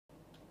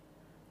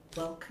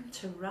Welcome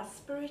to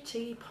Raspberry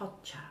Tea Pod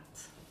Chat.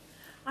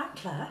 I'm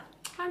Claire.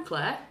 I'm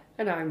Claire.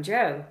 And I'm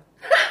Jo.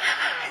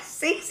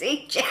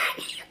 CCJ.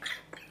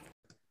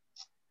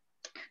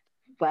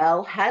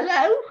 Well,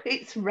 hello,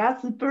 it's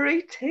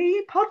Raspberry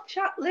Tea Pod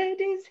Chat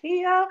ladies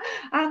here,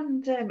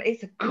 and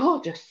it's a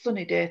gorgeous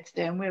sunny day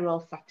today, and we're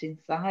all sat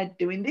inside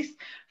doing this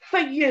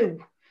for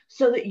you,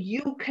 so that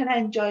you can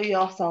enjoy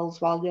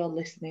yourselves while you're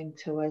listening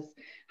to us.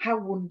 How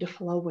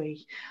wonderful are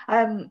we?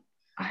 I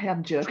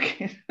am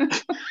joking.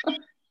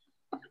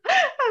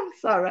 I'm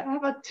sorry,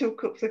 I've had 2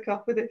 cups of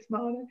coffee this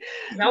morning.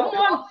 Not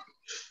one.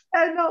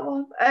 Not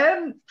one.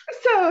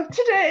 So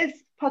today's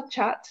pod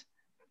chat.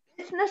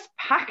 Business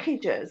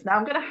packages. Now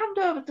I'm going to hand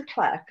over to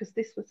Claire because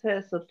this was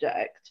her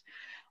subject.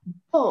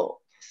 But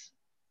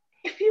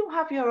if you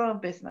have your own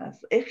business,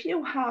 if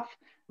you have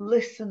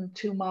listened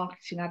to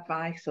marketing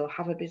advice or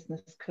have a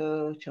business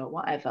coach or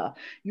whatever,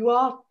 you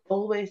are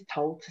always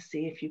told to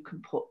see if you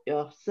can put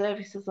your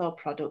services or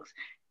products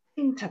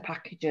into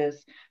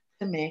packages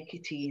to make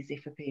it easy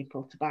for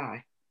people to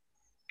buy.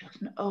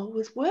 Doesn't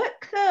always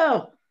work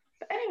though.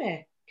 But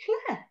anyway,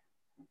 Claire.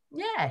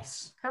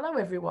 Yes. Hello,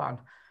 everyone.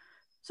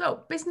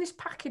 So, business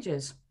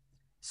packages,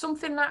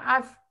 something that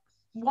I've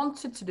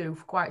wanted to do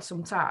for quite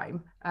some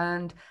time,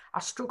 and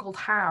I struggled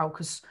how,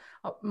 because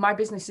my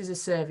business is a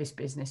service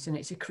business and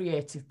it's a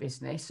creative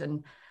business,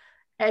 and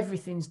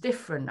everything's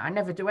different. I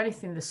never do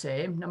anything the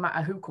same, no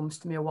matter who comes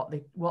to me or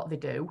what they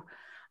do.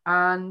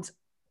 And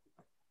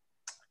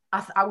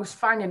I was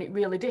finding it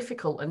really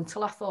difficult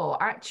until I thought,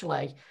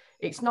 actually,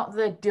 it's not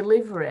the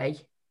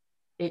delivery,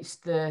 it's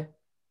the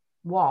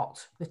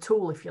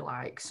tool, if you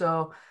like.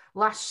 So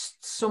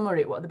last summer,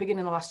 at the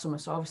beginning of last summer,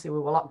 so obviously we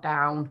were locked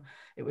down.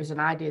 It was an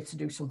idea to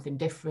do something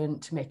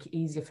different, to make it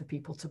easier for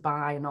people to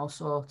buy, and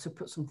also to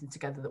put something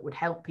together that would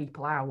help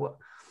people out.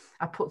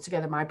 I put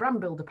together my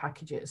brand builder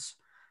packages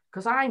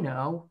because I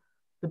know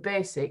the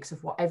basics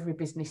of what every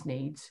business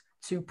needs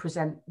to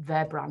present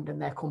their brand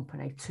and their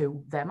company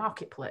to their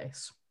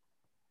marketplace.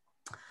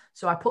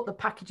 So I put the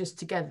packages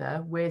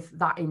together with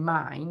that in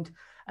mind,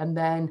 and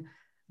then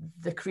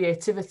the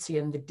creativity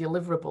and the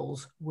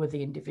deliverables were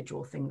the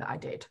individual thing that I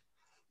did.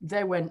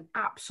 They went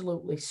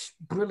absolutely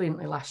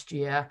brilliantly last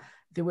year.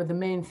 They were the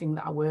main thing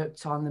that I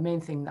worked on, the main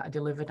thing that I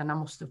delivered, and I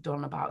must have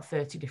done about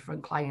 30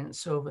 different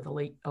clients over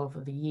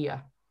the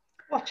year.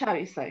 Watch how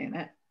you're saying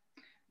it.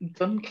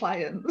 Done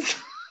clients.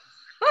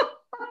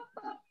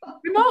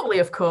 Remotely,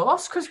 of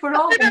course, because we're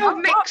all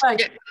aren't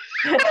they?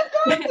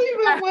 That's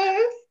even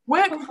worse.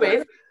 Worked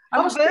with.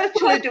 I'm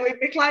virtually doing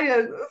my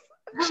clients.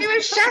 She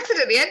was shattered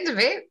at the end of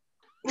it.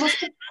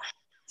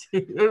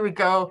 Here we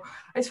go.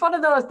 It's one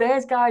of those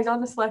days, guys,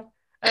 honestly.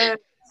 I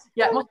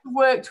must have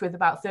worked with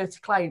about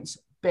 30 clients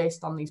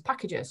based on these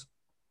packages.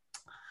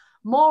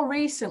 More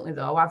recently,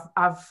 though,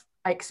 I've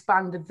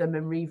expanded them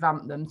and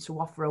revamped them to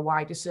offer a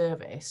wider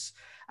service.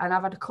 And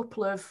I've had a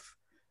couple of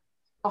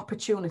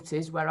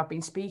opportunities where I've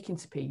been speaking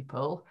to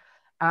people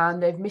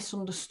and they've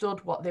misunderstood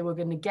what they were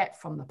going to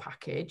get from the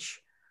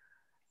package,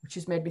 which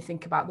has made me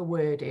think about the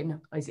wording.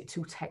 Is it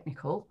too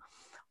technical?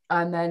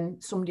 And then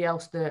somebody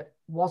else that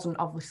wasn't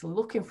obviously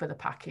looking for the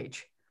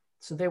package,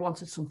 so they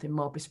wanted something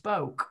more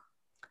bespoke.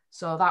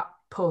 So that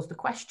posed the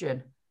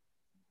question,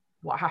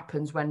 what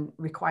happens when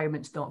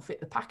requirements don't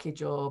fit the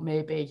package? Or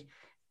maybe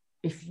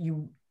if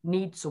you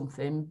need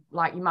something,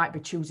 like you might be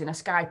choosing a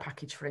Sky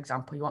package, for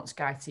example, you want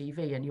Sky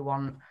TV and you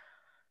want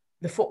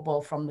the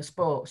football from the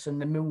sports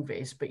and the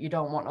movies, but you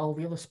don't want all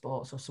the other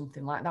sports or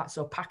something like that.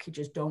 So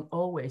packages don't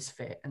always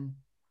fit, and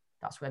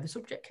that's where the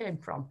subject came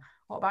from.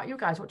 What about you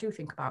guys? What do you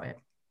think about it?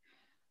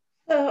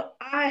 So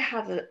I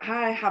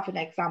have an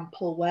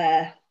example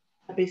where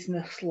a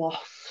business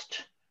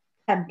lost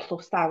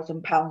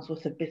 £10,000+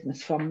 worth of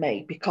business from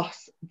me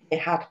because they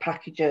had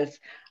packages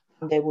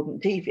and they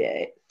wouldn't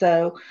deviate.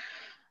 So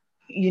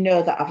you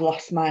know that I've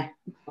lost my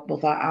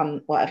mother,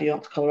 aunt, whatever you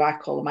want to call her. I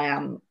call her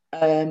my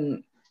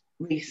aunt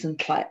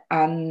recently,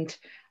 and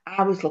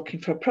I was looking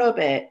for a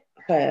probate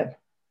firm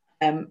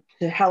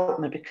to help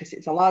me because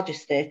it's a large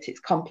estate, it's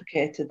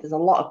complicated, there's a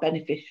lot of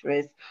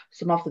beneficiaries,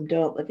 some of them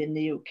don't live in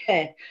the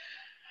UK.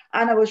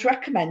 And I was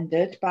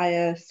recommended by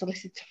a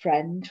solicitor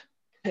friend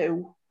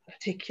to a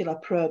particular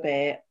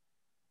probate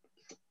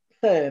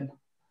firm.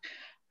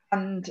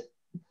 And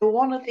they're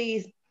one of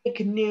these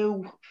big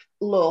new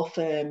law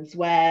firms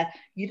where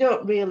you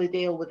don't really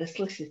deal with a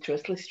solicitor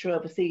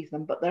oversees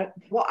them, but they're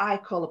what I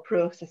call a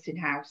processing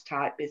house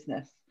type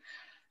business.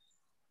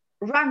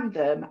 Rang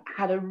them,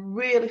 had a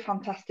really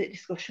fantastic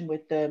discussion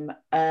with them.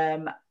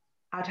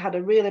 I'd had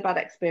a really bad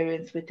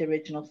experience with the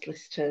original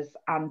solicitors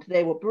and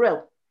they were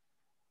brilliant,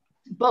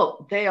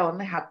 but they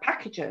only had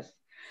packages.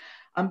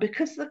 And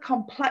because of the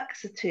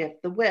complexity of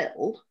the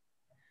will,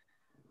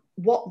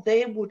 what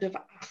they would have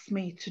asked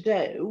me to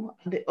do,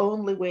 and the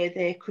only way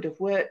they could have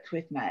worked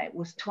with me,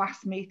 was to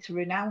ask me to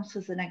renounce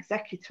as an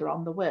executor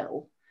on the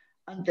will,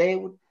 and they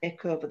would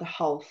take over the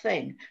whole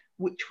thing,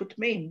 which would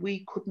mean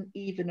we couldn't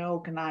even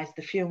organise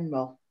the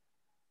funeral.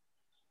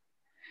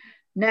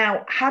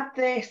 Now, had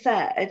they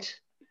said,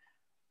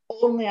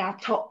 only our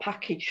top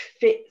package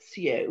fits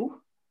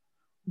you,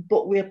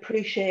 but we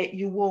appreciate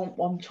you won't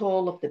want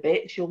all of the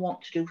bits, you'll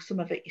want to do some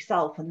of it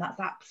yourself, and that's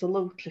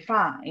absolutely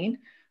fine.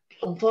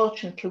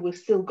 Unfortunately, we've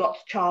still got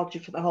to charge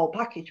you for the whole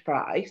package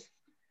price.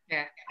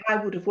 Yeah. I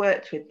would have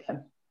worked with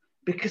them,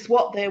 because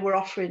what they were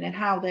offering and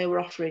how they were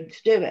offering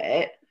to do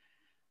it,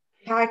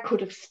 if I could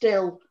have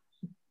still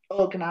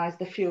organised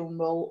the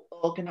funeral,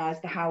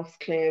 organised the house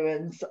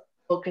clearance,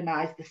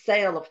 organised the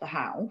sale of the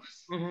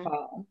house,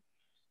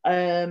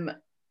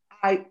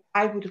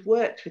 I would have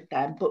worked with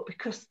them, but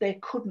because they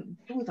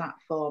couldn't do that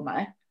for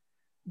me,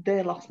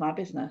 they lost my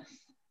business.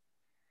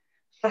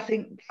 So I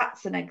think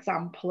that's an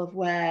example of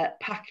where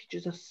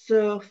packages are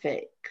so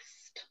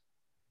fixed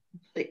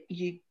that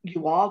you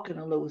are going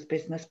to lose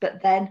business,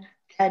 but then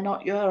they're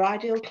not your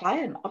ideal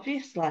client.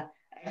 Obviously,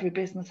 every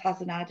business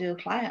has an ideal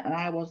client, and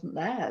I wasn't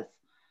theirs.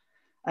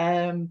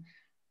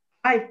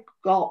 I've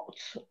got,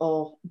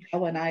 or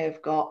Joe and I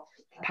have got,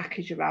 a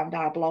package around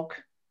our blog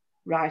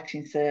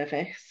writing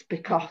service,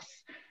 because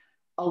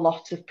a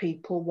lot of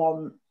people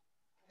want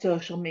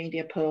social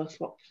media posts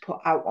what to put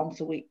out once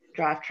a week to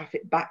drive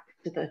traffic back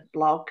to the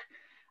blog.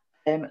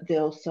 They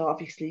also,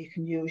 obviously, you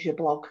can use your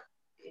blog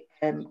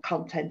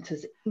content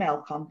as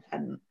email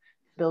content,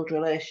 build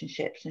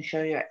relationships and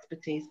show your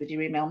expertise with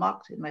your email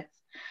marketing list.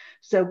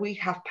 So we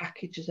have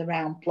packages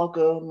around blog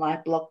only,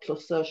 blog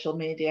plus social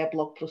media,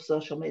 blog plus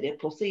social media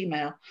plus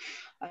email.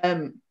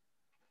 And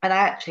I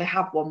actually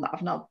have one that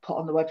I've not put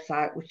on the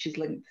website, which is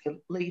linked to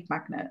lead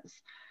magnets.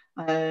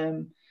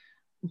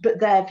 But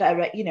they're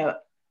very, you know,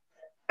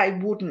 I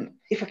wouldn't,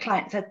 if a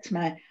client said to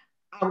me,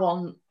 I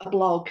want a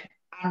blog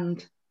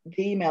and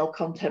the email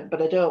content,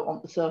 but I don't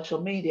want the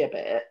social media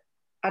bit,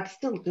 I'd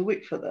still do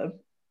it for them.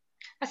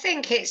 I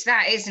think it's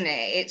that, isn't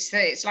it?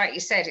 It's like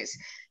you said, it's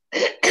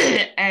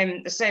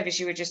the service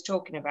you were just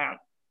talking about.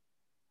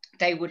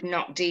 They would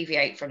not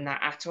deviate from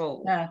that at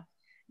all. Yeah.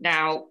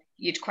 Now,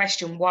 you'd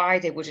question why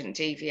they wouldn't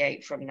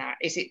deviate from that.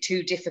 Is it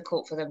too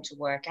difficult for them to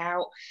work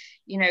out?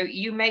 You know,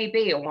 you may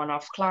be a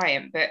one-off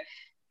client, but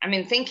I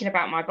mean, thinking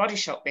about my body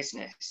shop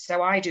business,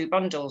 so I do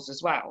bundles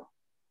as well.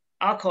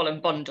 I'll call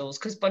them bundles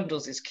because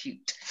bundles is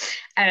cute.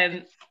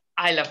 I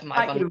love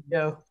my bundles.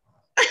 You.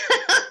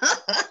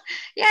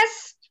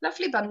 Yes,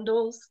 lovely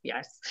bundles.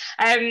 Yes.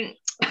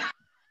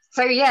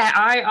 So yeah,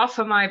 I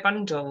offer my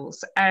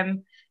bundles.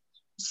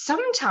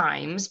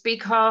 Sometimes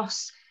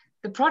because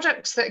the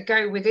products that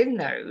go within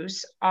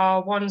those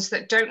are ones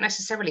that don't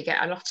necessarily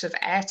get a lot of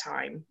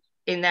airtime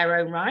in their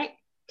own right.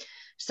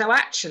 So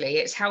actually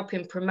it's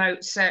helping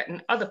promote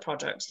certain other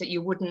products that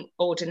you wouldn't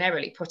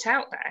ordinarily put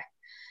out there.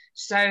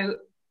 So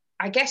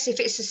I guess if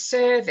it's a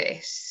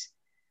service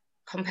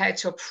compared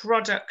to a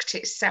product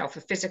itself,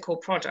 a physical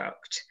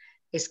product,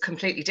 is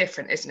completely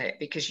different, isn't it?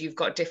 Because you've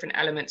got different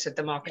elements of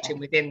the marketing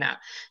within that.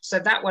 So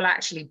that will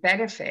actually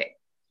benefit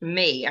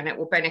me and it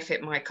will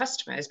benefit my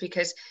customers,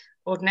 because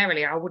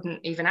ordinarily I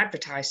wouldn't even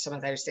advertise some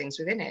of those things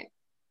within it.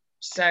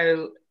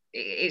 So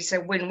it's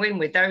a win-win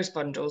with those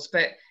bundles.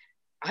 But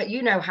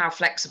you know how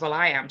flexible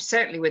I am,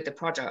 certainly with the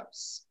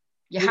products.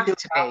 You have to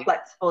be. How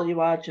flexible you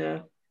are,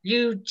 Jo.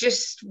 You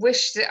just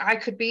wish that I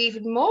could be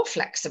even more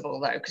flexible,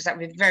 though, because that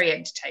would be very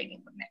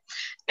entertaining, wouldn't it?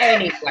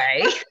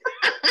 Anyway,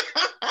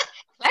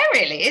 Claire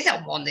really is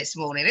on one this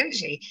morning, isn't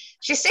she?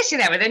 She's sitting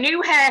there with a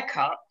new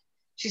haircut.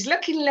 She's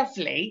looking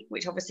lovely,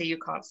 which obviously you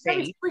can't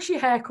see. Squishy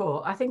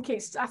haircut. I think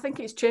it's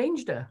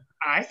changed her.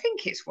 I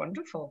think it's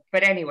wonderful.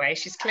 But anyway,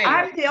 she's clearly...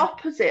 I'm the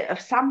opposite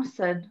of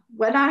Samson.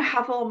 When I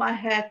have all my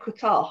hair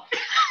cut off...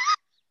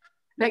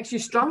 Makes you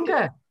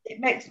stronger.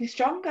 It makes me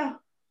stronger.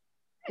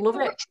 Love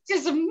it.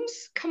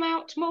 Witticisms come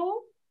out more.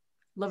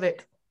 Love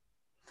it.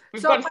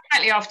 We've gone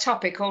slightly off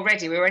topic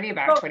already. We're only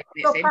about 20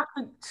 minutes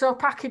in. So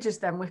packages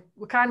then,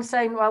 we're kind of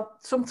saying, well,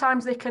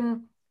 sometimes they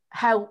can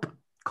help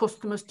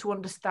customers to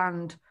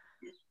understand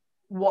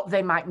what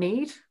they might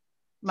need.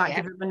 Might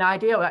give them an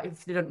idea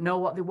if they don't know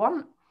what they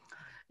want.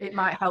 It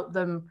might help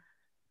them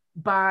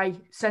buy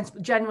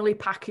sensible. Generally,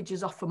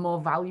 packages offer more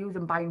value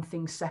than buying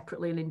things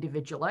separately and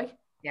individually.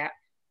 Yeah.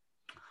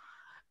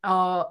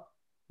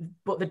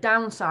 But the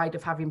downside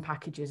of having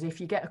packages, if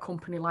you get a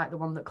company like the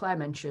one that Claire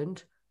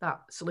mentioned,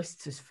 that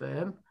solicitor's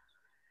firm,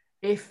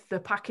 if the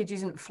package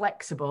isn't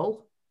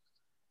flexible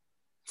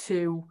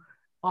to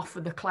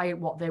offer the client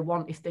what they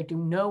want, if they do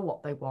know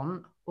what they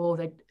want,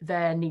 or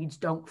their needs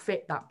don't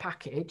fit that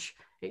package,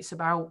 it's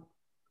about,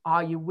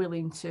 are you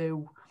willing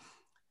to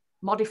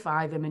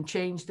modify them and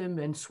change them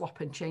and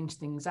swap and change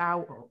things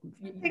out?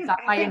 That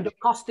might end up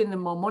costing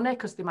them more money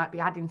because they might be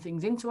adding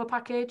things into a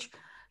package.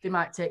 They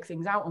might take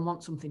things out and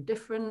want something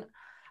different.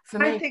 For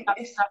me,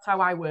 that's how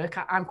I work.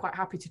 I'm quite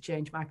happy to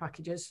change my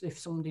packages. If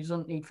somebody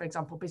doesn't need, for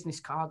example, business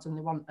cards and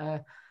they want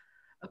a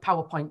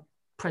PowerPoint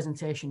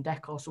presentation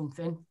deck or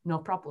something, no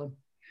problem.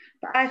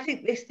 But I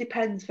think this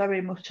depends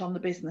very much on the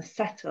business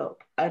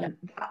setup. And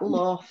that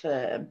law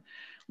firm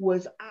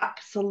was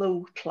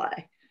absolutely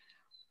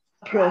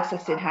a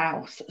processing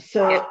house.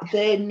 So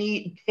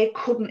they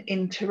couldn't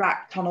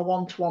interact on a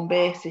one-to-one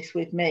basis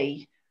with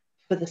me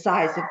for the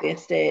size of the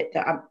estate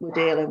that we're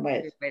dealing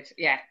with.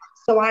 Yeah.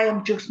 So I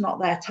am just not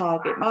their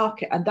target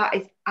market. And that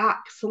is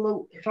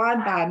absolutely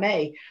fine by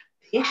me.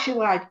 The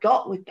issue I'd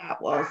got with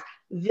that was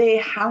they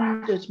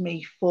hounded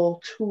me for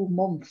 2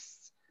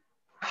 months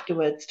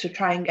afterwards to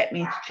try and get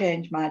me to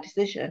change my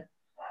decision.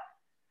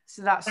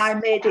 So I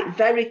made it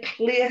very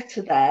clear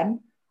to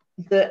them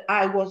that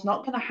I was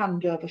not going to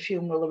hand over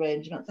funeral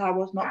arrangements. I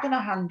was not going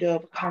to hand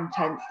over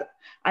contents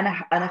and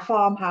a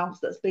farmhouse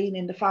that's been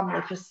in the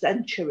family for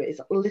centuries,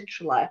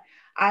 literally.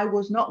 I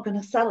was not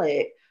going to sell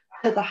it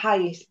to the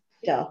highest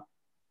bidder.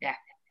 Yeah.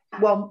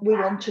 Well, we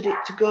wanted it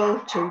to go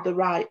to the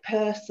right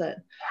person.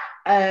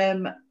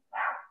 And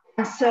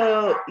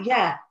so,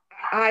 yeah,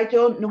 I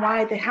don't know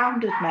why they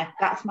hounded me.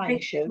 That's my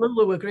issue.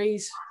 Lulu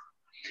agrees.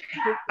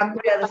 I'm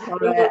really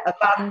sorry. A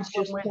van's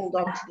just pulled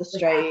onto the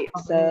street,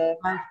 so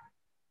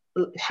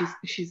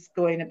she's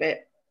going a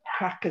bit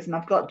crackers, and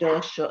I've got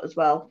doors shut as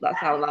well. That's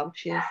how loud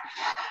she is.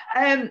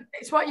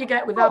 It's what you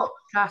get with our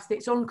podcast.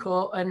 It's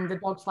uncut, and the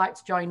dogs like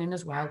to join in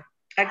as well.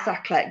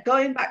 Exactly.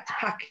 Going back to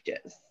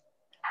packages,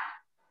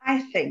 I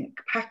think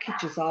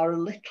packages are a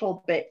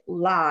little bit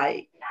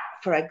like,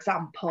 for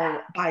example,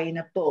 buying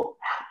a book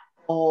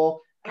or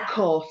a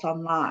course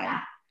online.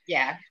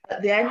 Yeah.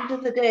 At the end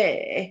of the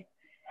day,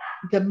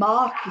 the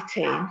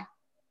marketing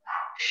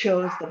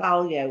shows the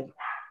value.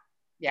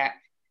 Yeah.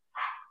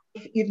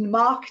 If your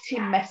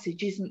marketing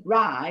message isn't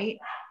right,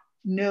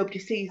 nobody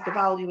sees the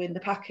value in the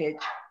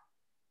package.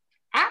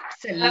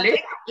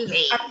 Absolutely.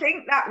 I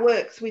think that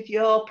works with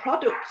your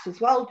products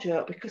as well,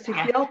 Jo, because if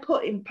you're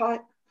putting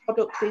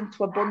products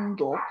into a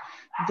bundle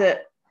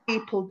that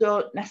people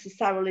don't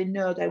necessarily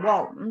know they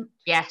want,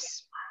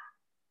 yes,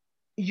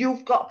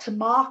 you've got to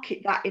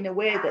market that in a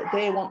way that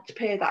they want to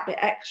pay that bit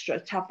extra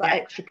to have that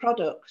extra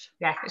product.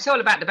 Yeah, it's all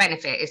about the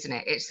benefit, isn't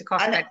it? It's the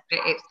cost benefit,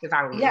 it's the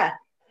value. Yeah.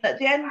 At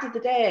the end of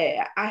the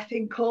day, I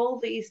think all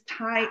these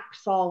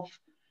types of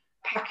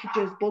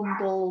packages,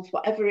 bundles,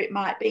 whatever it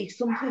might be,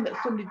 something that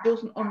somebody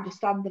doesn't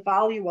understand the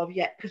value of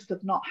yet because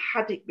they've not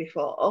had it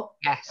before.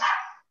 Yes.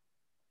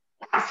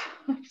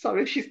 I'm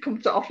sorry, she's come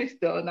to office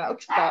door now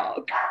to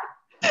talk.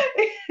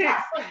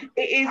 It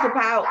is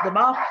about the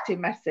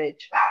marketing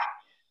message.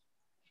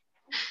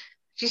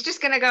 She's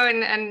just going to go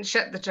and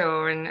shut the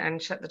door and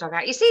shut the dog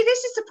out. You see,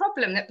 this is the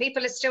problem that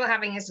people are still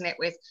having, isn't it,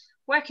 with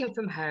working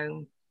from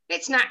home.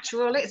 It's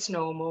natural, it's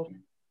normal.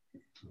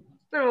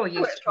 We're all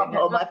used to from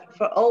home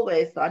for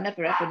always, so I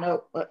never ever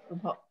know work from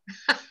home.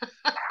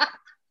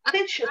 I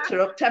did shut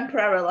her up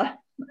temporarily.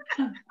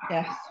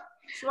 Yes.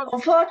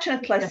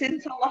 Unfortunately,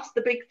 since I lost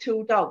the big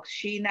 2 dogs,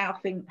 she now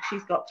thinks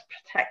she's got to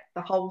protect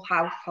the whole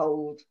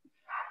household.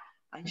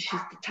 And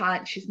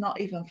she's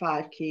not even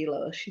 5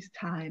 kilos, she's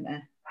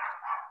tiny.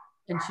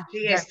 And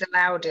she is the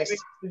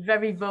loudest.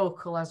 Very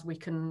vocal, as we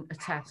can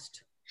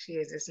attest. She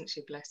is, isn't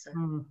she? Bless her.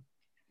 Mm.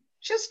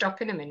 She'll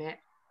stop in a minute.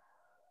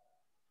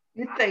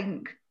 You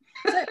think?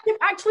 So,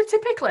 actually,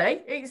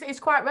 typically,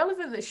 it's quite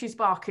relevant that she's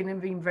barking and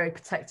being very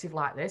protective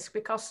like this,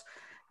 because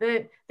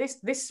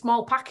this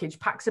small package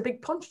packs a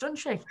big punch, doesn't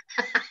she?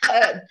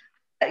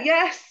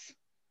 Yes.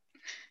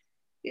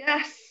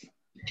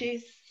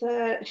 She's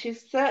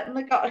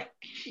certainly got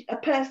a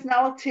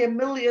personality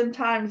 1,000,000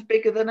 times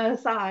bigger than her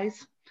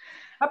size.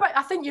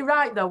 I think you're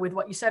right, though, with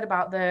what you said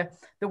about the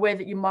way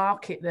that you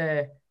market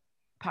the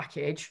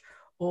package,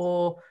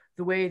 or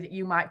the way that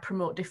you might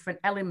promote different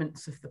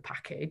elements of the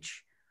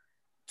package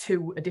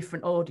to a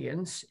different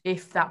audience,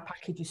 if that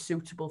package is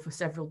suitable for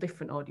several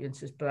different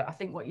audiences. But I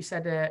think what you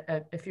said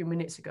a few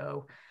minutes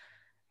ago,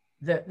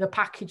 that the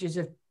packages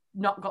have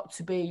not got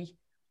to be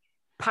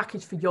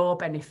packaged for your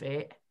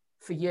benefit,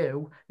 for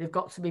you. They've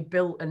got to be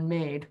built and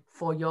made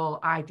for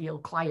your ideal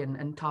client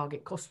and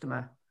target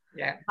customer.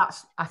 Yeah,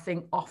 that's, I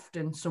think,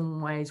 often some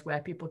ways where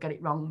people get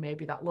it wrong.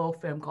 Maybe that law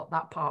firm got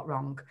that part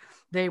wrong.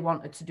 They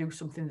wanted to do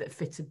something that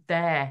fitted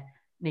their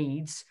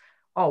needs.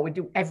 Oh, we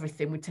do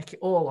everything, we take it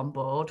all on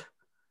board.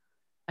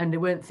 And they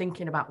weren't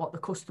thinking about what the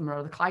customer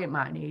or the client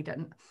might need.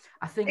 And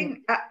I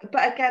think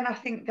but again, I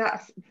think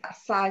that's that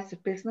size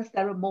of business.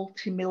 They're a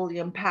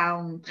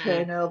multi-million-pound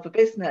turnover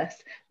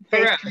business.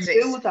 They can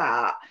do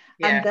that.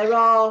 Yeah.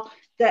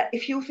 And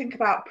if you think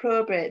about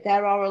probate,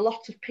 there are a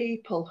lot of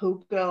people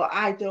who go,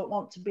 I don't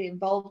want to be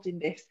involved in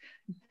this.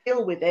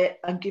 Deal with it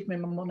and give me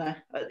my money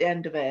at the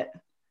end of it.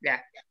 Yeah.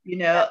 You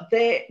know,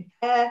 they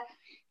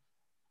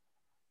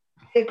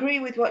agree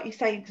with what you're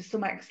saying to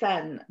some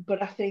extent,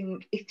 but I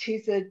think it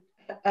is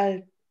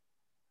a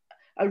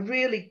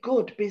really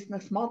good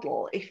business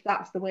model if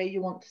that's the way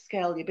you want to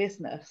scale your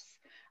business,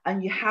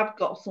 and you have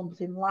got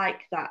something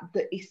like that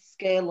is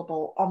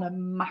scalable on a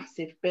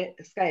massive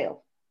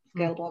scale.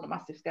 On a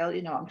massive scale,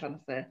 you know what I'm trying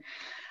to say.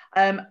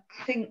 I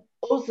think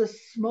us as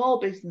small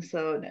business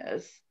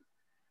owners,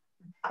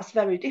 that's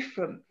very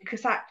different,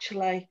 because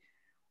actually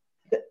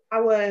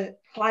our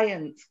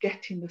clients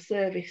getting the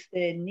service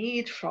they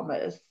need from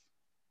us,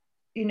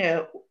 you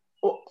know,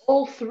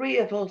 all 3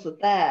 of us are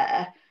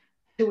there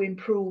to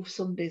improve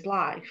somebody's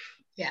life,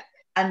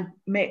 and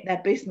make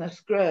their business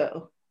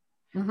grow,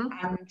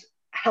 and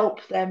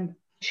help them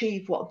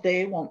achieve what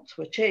they want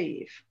to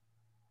achieve.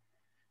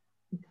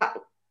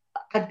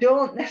 I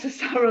don't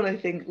necessarily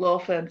think law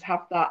firms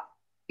have that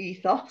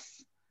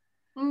ethos.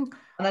 And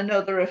I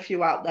know there are a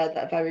few out there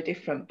that are very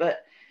different,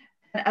 but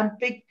and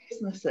big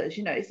businesses,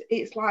 you know,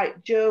 it's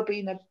like Jo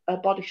being a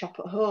body shop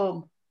at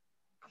home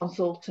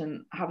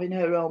consultant, having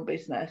her own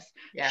business.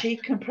 Yeah. She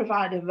can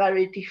provide a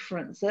very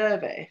different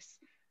service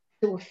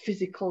to a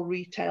physical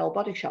retail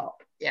body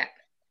shop. Yeah.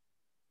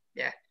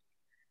 Yeah.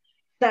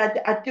 So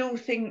I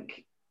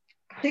think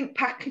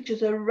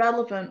packages are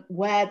relevant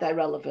where they're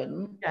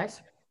relevant.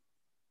 Yes.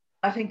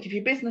 I think if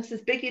your business is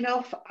big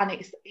enough and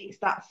it's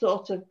that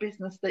sort of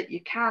business that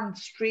you can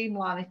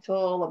streamline it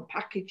all and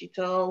package it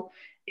all,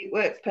 it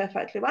works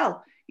perfectly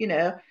well. You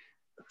know,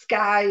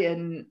 Sky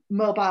and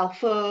mobile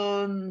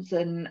phones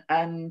and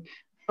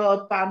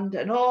broadband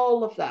and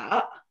all of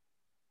that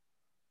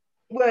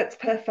works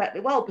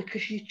perfectly well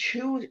because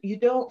you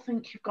don't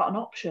think you've got an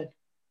option.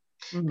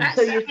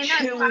 So you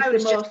choose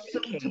the most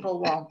suitable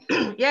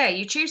one. Yeah,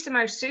 you choose the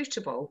most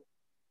suitable.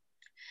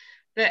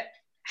 But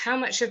how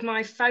much of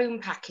my phone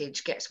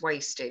package gets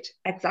wasted?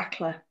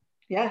 Exactly.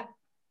 Yeah.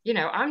 You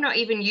know, I'm not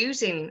even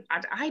using,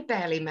 I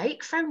barely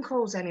make phone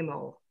calls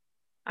anymore.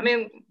 I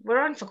mean, we're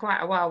on for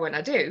quite a while when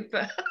I do,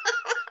 but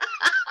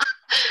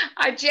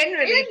I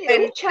generally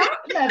you chat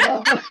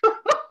never.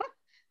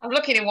 I'm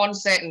looking in one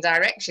certain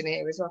direction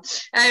here as well.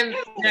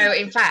 No,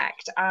 in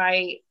fact,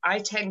 I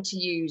tend to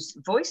use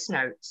voice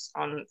notes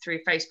through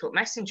Facebook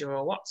Messenger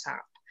or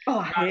WhatsApp. Oh,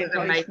 I hate rather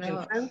than voice making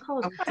notes. phone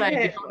calls. I'm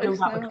saying you don't do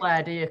that with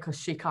Claire, do you? Because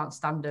she can't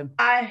stand them.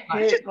 I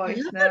hate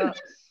voice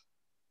notes.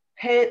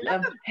 Hate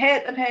them.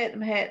 Hate them, hate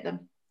them, hate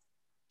them.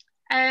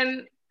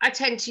 I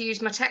tend to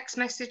use my text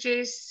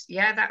messages.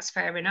 Yeah, that's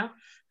fair enough.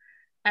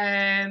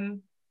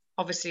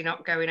 Obviously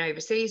not going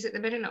overseas at the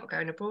minute, not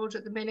going abroad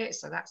at the minute,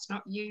 so that's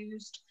not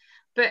used.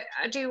 But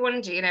I do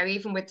wonder, you know,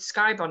 even with the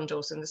Sky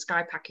bundles and the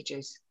Sky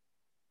packages,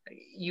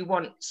 you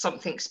want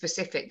something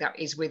specific that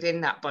is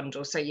within that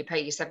bundle. So you pay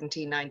your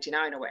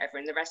 $17.99 or whatever,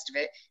 and the rest of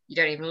it you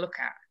don't even look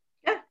at.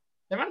 Yeah.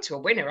 They're onto a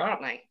winner,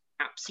 aren't they?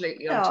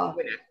 Absolutely onto a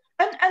winner.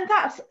 And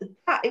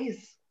that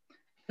is,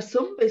 for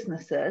some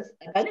businesses,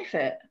 a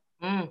benefit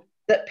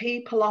that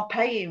people are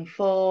paying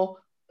for.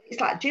 It's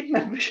like gym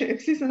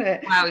memberships, isn't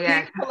it? Well,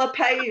 yeah. People are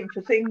paying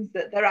for things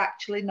that they're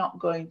actually not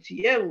going to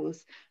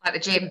use. Like the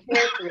gym.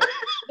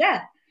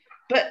 Yeah.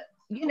 But,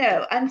 you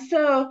know, and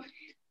so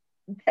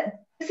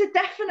there's a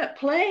definite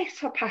place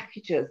for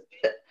packages.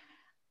 But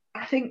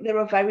I think there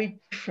are very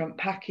different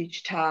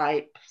package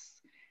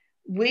types.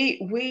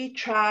 We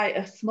try,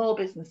 as small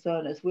business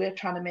owners, we're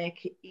trying to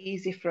make it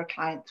easy for a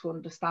client to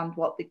understand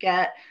what they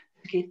get,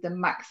 to give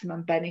them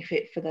maximum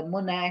benefit for their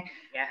money,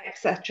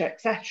 etc.,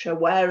 etc.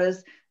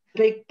 Whereas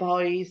big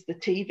boys, the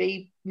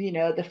TV, you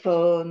know, the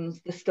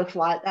phones, the stuff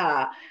like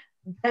that,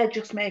 they're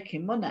just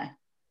making money.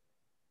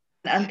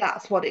 And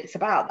that's what it's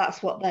about.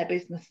 That's what their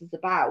business is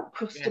about.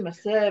 Customer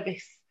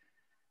service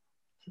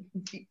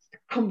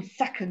comes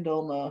second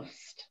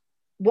almost.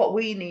 What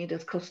we need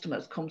as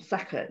customers comes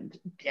second.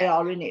 They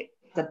are in it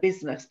as a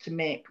business to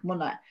make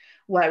money,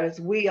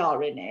 whereas we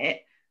are in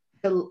it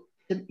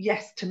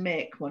to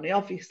make money.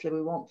 Obviously,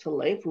 we want to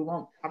live. We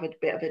want to have a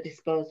bit of a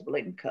disposable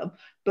income,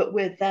 but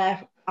we're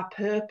there. Our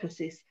purpose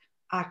is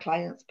our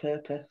client's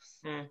purpose.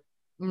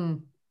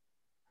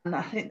 And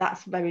I think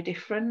that's very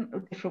different, a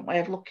different way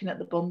of looking at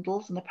the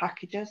bundles and the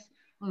packages.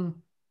 I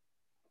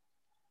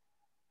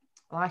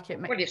like it.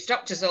 Well, you've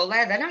stopped us all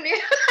there then, haven't you?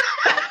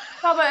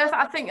 No, but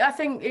I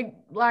think it,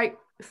 like,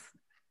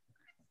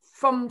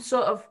 from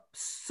sort of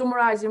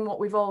summarising what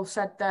we've all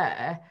said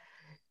there,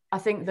 I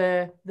think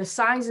the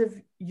size of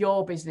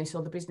your business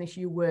or the business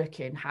you work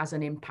in has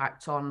an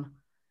impact on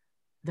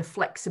the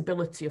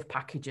flexibility of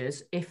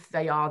packages if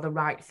they are the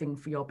right thing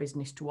for your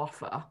business to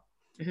offer.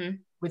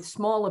 With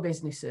smaller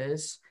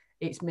businesses,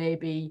 it's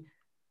maybe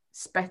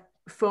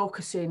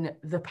focusing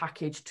the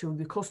package to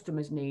the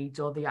customer's needs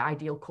or the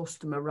ideal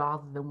customer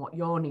rather than what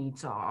your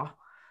needs are,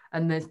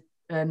 and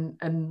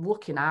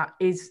looking at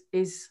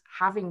is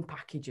having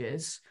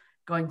packages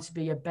going to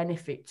be a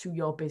benefit to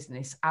your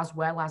business as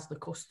well as the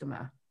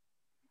customer,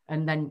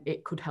 and then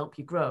it could help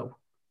you grow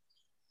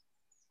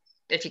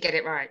if you get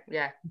it right.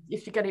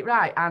 If you get it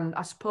right. And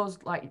I suppose,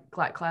 like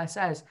Claire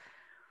says,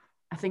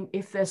 I think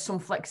if there's some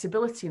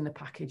flexibility in the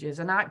packages,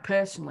 and I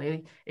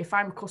personally, if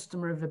I'm a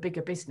customer of a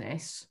bigger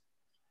business,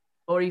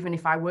 or even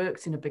if I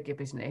worked in a bigger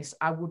business,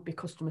 I would be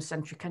customer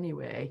centric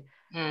anyway.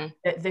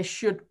 There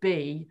should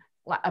be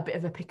like a bit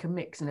of a pick and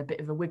mix and a bit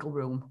of a wiggle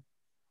room.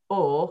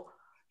 Or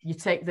you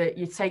take the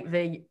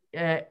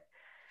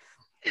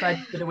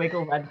Claire did a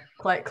wiggle then.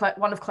 Claire,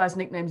 one of Claire's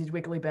nicknames is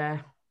Wiggly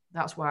Bear.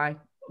 That's why.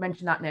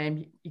 Mention that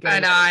name. You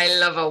and I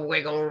love a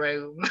wiggle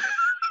room.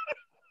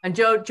 And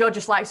Jo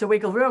just likes a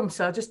wiggle room,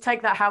 so just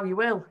take that how you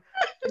will.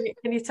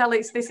 Can you tell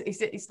it's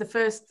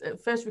the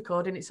first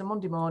recording? It's a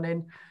Monday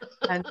morning,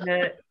 and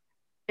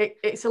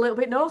it's a little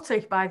bit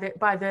naughty by the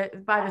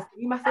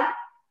theme, I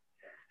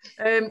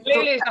think.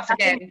 Lulu's off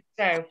again.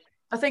 So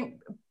I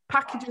think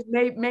packages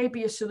may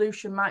be a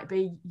solution. Might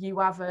be you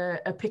have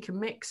a pick and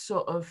mix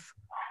sort of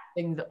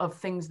thing of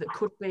things that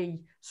could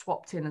be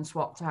swapped in and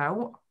swapped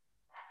out.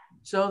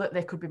 so that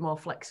they could be more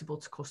flexible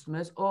to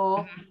customers,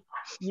 or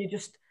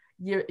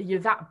you're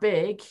that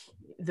big,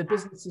 the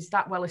business is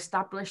that well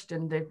established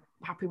and they're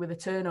happy with the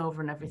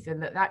turnover and everything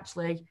that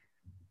actually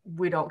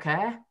we don't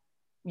care.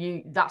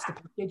 That's the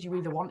package. You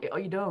either want it or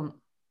you don't.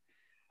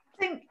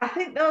 I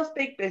think those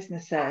big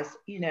businesses,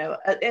 you know,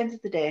 at the end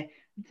of the day,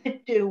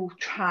 they do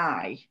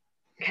try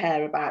to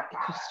care about the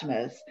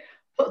customers,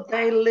 but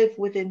they live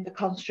within the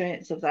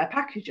constraints of their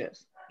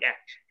packages.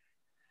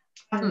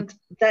 Yeah. And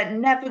they're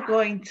never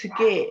going to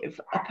give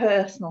a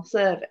personal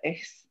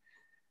service,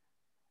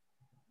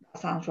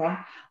 that sounds wrong,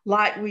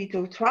 like we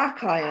do to our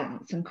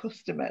clients and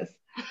customers.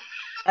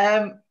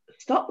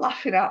 Stop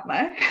laughing at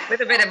me. With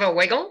a bit of a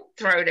wiggle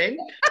thrown in.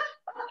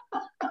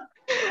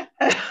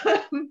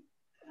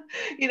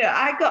 You know,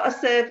 I got a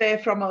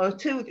survey from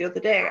O2 the other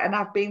day, and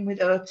I've been with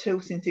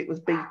O2 since it was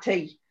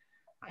BT.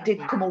 I did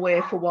come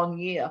away for 1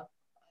 year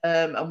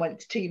and went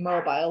to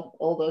T-Mobile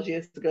all those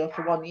years ago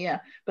for 1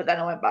 year, but then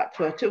I went back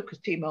to O2 because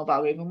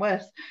T-Mobile were even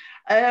worse.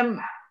 And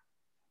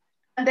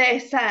they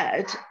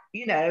said,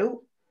 you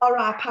know, are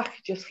our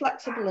packages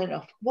flexible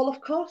enough? Well, of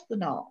course they're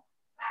not.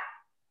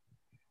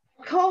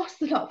 Of course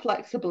they're not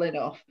flexible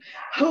enough.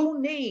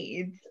 Who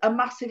needs a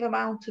massive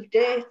amount of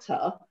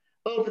data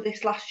over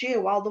this last year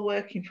while they're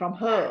working from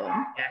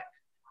home?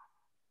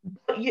 Yeah.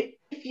 But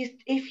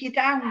if you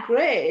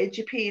downgrade,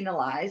 you're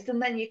penalised,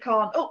 and then you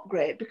can't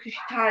upgrade because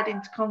you're tied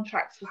into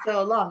contracts for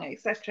so long,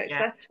 etc.,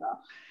 etc.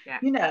 Yeah.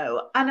 You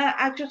know, and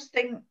I just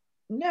think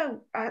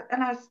no,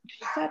 and I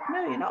just said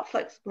no, you're not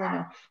flexible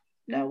enough.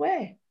 No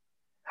way.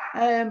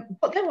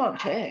 But they won't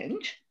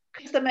change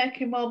because they're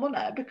making more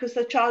money because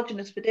they're charging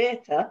us for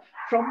data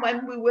from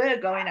when we were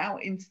going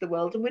out into the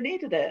world and we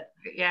needed it.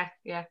 Yeah,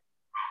 yeah.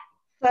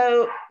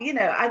 So, you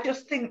know, I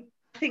just think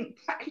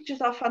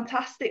packages are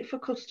fantastic for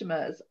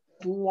customers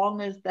as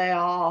long as they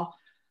are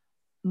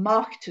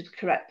marketed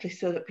correctly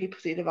so that people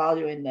see the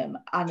value in them,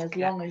 and as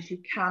long as you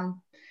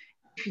can,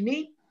 if you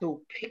need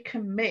to, pick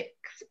and mix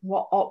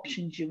what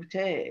options you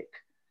take.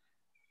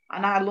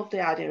 And I love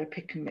the idea of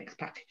pick and mix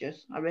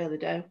packages. I really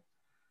do.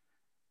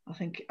 I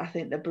think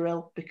they're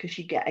brilliant because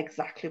you get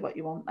exactly what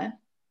you want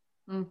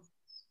then.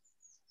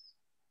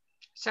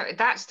 So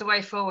that's the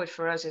way forward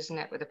for us, isn't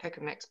it, with a pick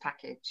and mix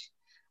package?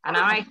 And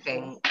I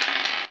think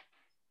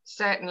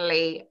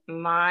certainly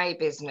my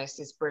business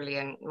is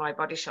brilliant. My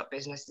body shop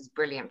business is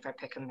brilliant for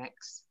pick and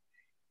mix.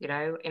 You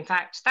know, in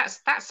fact,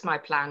 that's my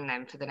plan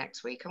then for the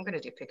next week. I'm going to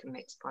do pick and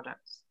mix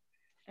products.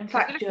 In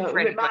fact, Joe,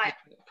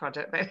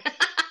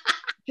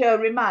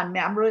 remind me,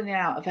 I'm running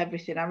out of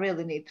everything. I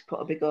really need to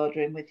put a big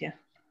order in with you.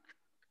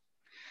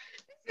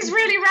 It's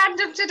really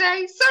random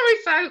today. Sorry,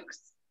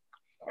 folks.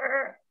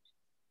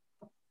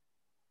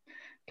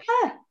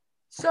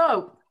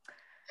 So,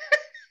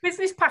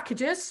 business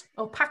packages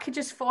or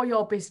packages for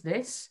your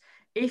business.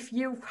 If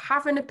you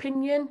have an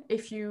opinion,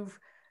 if you've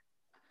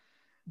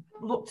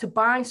looked to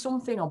buy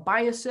something or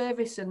buy a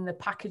service and the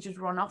packages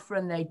were on offer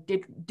and they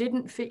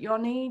didn't fit your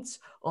needs,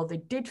 or they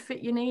did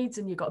fit your needs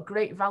and you got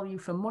great value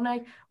for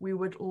money, we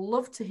would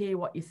love to hear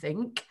what you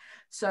think.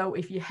 So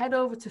if you head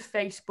over to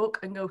Facebook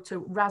and go to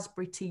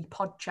Raspberry Tea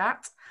Pod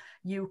Chat,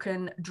 you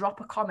can drop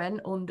a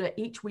comment under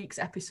each week's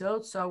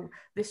episode. So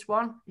this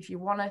one, if you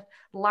want to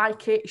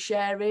like it,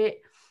 share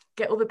it,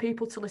 get other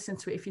people to listen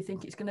to it, if you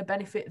think it's going to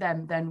benefit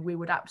them, then we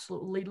would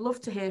absolutely love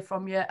to hear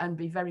from you and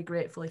be very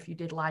grateful if you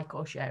did like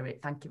or share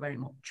it. Thank you very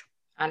much.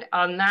 And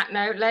on that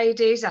note,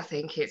 ladies, I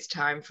think it's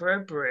time for a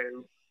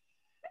brew.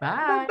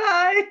 Bye.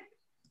 Bye.